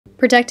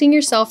Protecting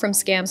yourself from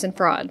scams and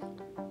fraud.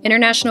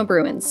 International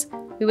Bruins,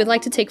 we would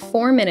like to take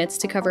 4 minutes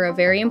to cover a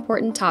very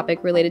important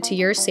topic related to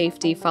your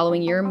safety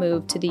following your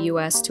move to the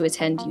US to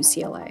attend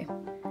UCLA.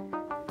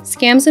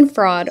 Scams and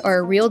fraud are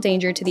a real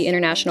danger to the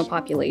international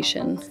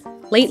population.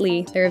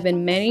 Lately, there have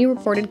been many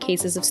reported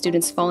cases of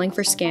students falling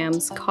for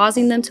scams,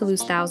 causing them to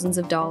lose thousands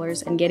of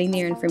dollars and getting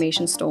their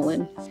information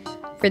stolen.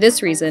 For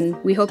this reason,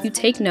 we hope you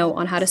take note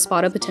on how to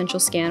spot a potential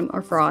scam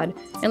or fraud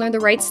and learn the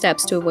right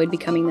steps to avoid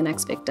becoming the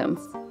next victim.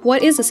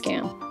 What is a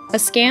scam? A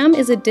scam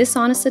is a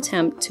dishonest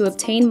attempt to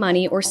obtain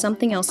money or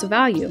something else of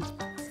value.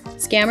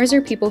 Scammers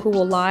are people who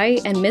will lie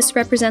and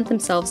misrepresent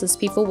themselves as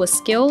people with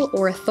skill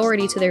or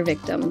authority to their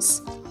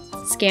victims.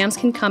 Scams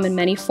can come in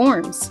many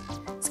forms.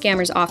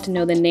 Scammers often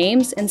know the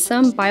names and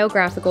some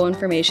biographical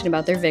information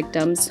about their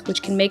victims,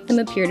 which can make them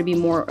appear to be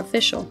more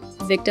official.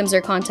 Victims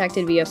are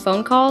contacted via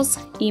phone calls,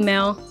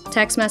 email,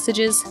 text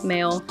messages,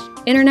 mail,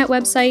 internet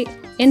website,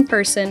 in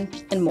person,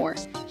 and more.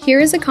 Here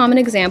is a common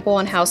example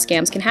on how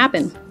scams can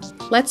happen.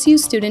 Let's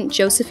use student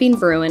Josephine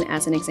Bruin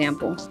as an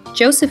example.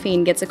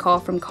 Josephine gets a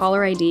call from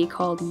caller ID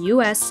called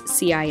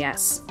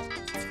USCIS.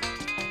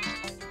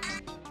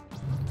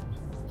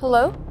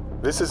 Hello?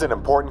 This is an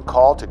important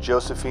call to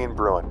Josephine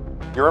Bruin.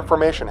 Your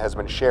information has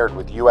been shared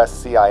with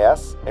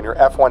USCIS, and your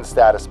F1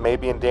 status may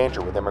be in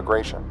danger with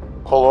immigration.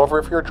 Pull over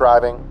if you're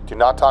driving, do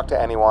not talk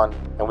to anyone,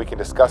 and we can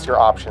discuss your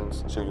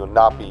options so you'll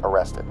not be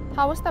arrested.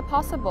 How is that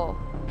possible?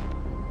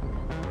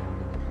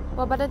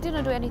 Well, but I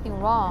didn't do anything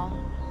wrong.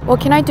 What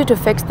can I do to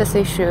fix this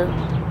issue?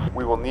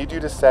 We will need you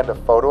to send a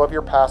photo of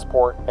your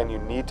passport, and you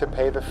need to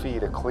pay the fee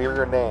to clear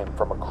your name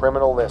from a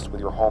criminal list with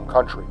your home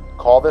country.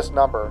 Call this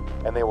number,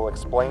 and they will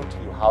explain to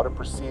you how to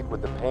proceed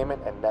with the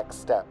payment and next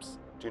steps.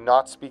 Do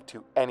not speak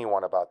to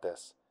anyone about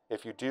this.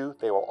 If you do,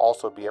 they will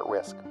also be at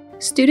risk.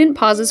 Student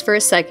pauses for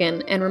a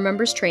second and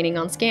remembers training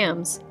on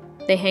scams.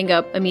 They hang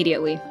up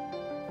immediately.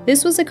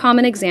 This was a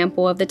common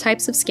example of the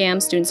types of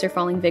scams students are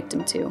falling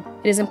victim to.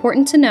 It is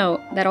important to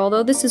note that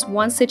although this is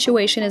one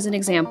situation as an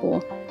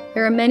example,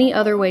 there are many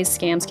other ways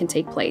scams can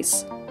take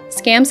place.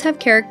 Scams have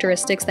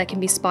characteristics that can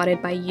be spotted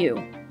by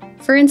you.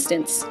 For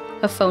instance,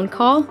 a phone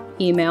call,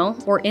 email,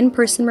 or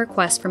in-person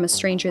request from a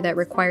stranger that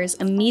requires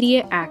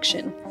immediate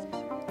action.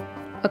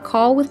 A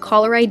call with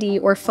caller ID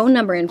or phone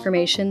number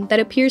information that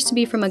appears to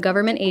be from a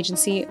government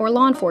agency or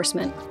law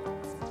enforcement.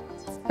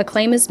 A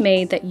claim is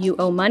made that you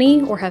owe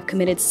money or have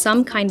committed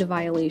some kind of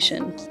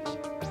violation.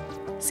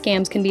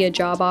 Scams can be a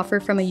job offer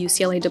from a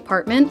UCLA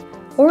department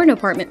or an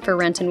apartment for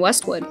rent in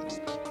Westwood.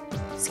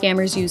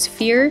 Scammers use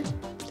fear,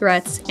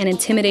 threats, and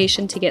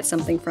intimidation to get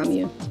something from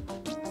you.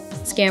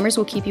 Scammers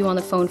will keep you on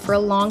the phone for a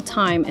long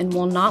time and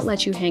will not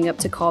let you hang up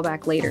to call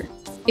back later.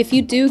 If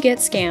you do get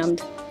scammed,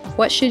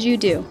 what should you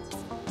do?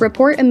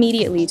 Report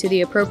immediately to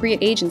the appropriate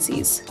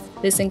agencies.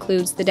 This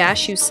includes the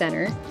DashU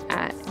Center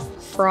at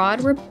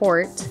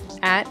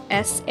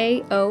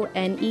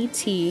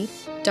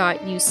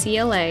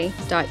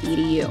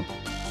fraudreport@saonet.ucla.edu.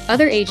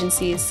 Other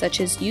agencies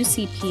such as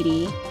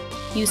UCPD,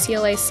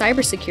 UCLA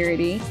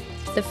Cybersecurity,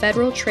 the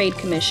Federal Trade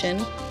Commission,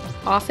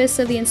 Office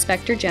of the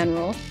Inspector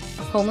General,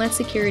 Homeland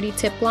Security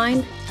Tip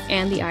Line,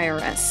 and the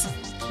IRS.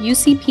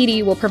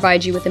 UCPD will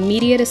provide you with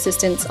immediate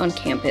assistance on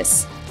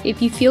campus. If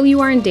you feel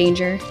you are in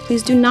danger,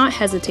 please do not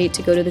hesitate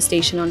to go to the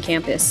station on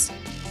campus.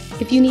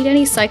 If you need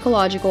any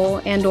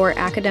psychological and/or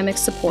academic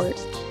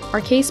support, our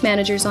case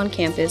managers on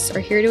campus are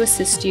here to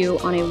assist you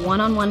on a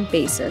one-on-one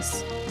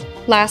basis.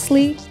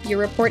 Lastly, your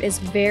report is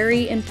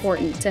very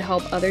important to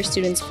help other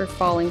students for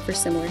falling for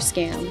similar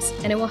scams,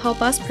 and it will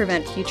help us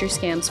prevent future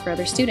scams for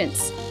other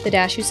students. The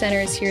DashU Center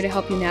is here to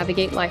help you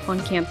navigate life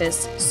on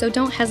campus, so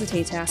don't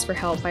hesitate to ask for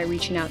help by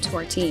reaching out to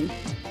our team.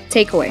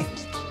 Takeaway: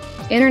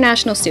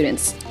 international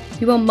students,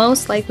 you will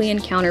most likely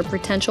encounter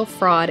potential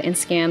fraud and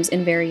scams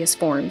in various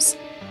forms.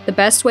 The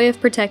best way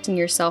of protecting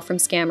yourself from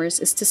scammers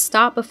is to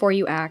stop before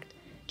you act,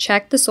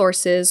 check the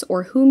sources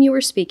or whom you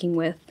are speaking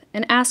with,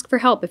 and ask for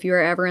help if you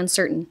are ever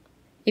uncertain.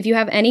 If you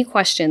have any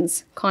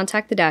questions,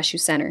 contact the DashU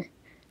Center.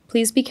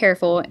 Please be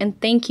careful, and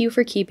thank you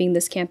for keeping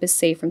this campus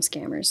safe from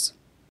scammers.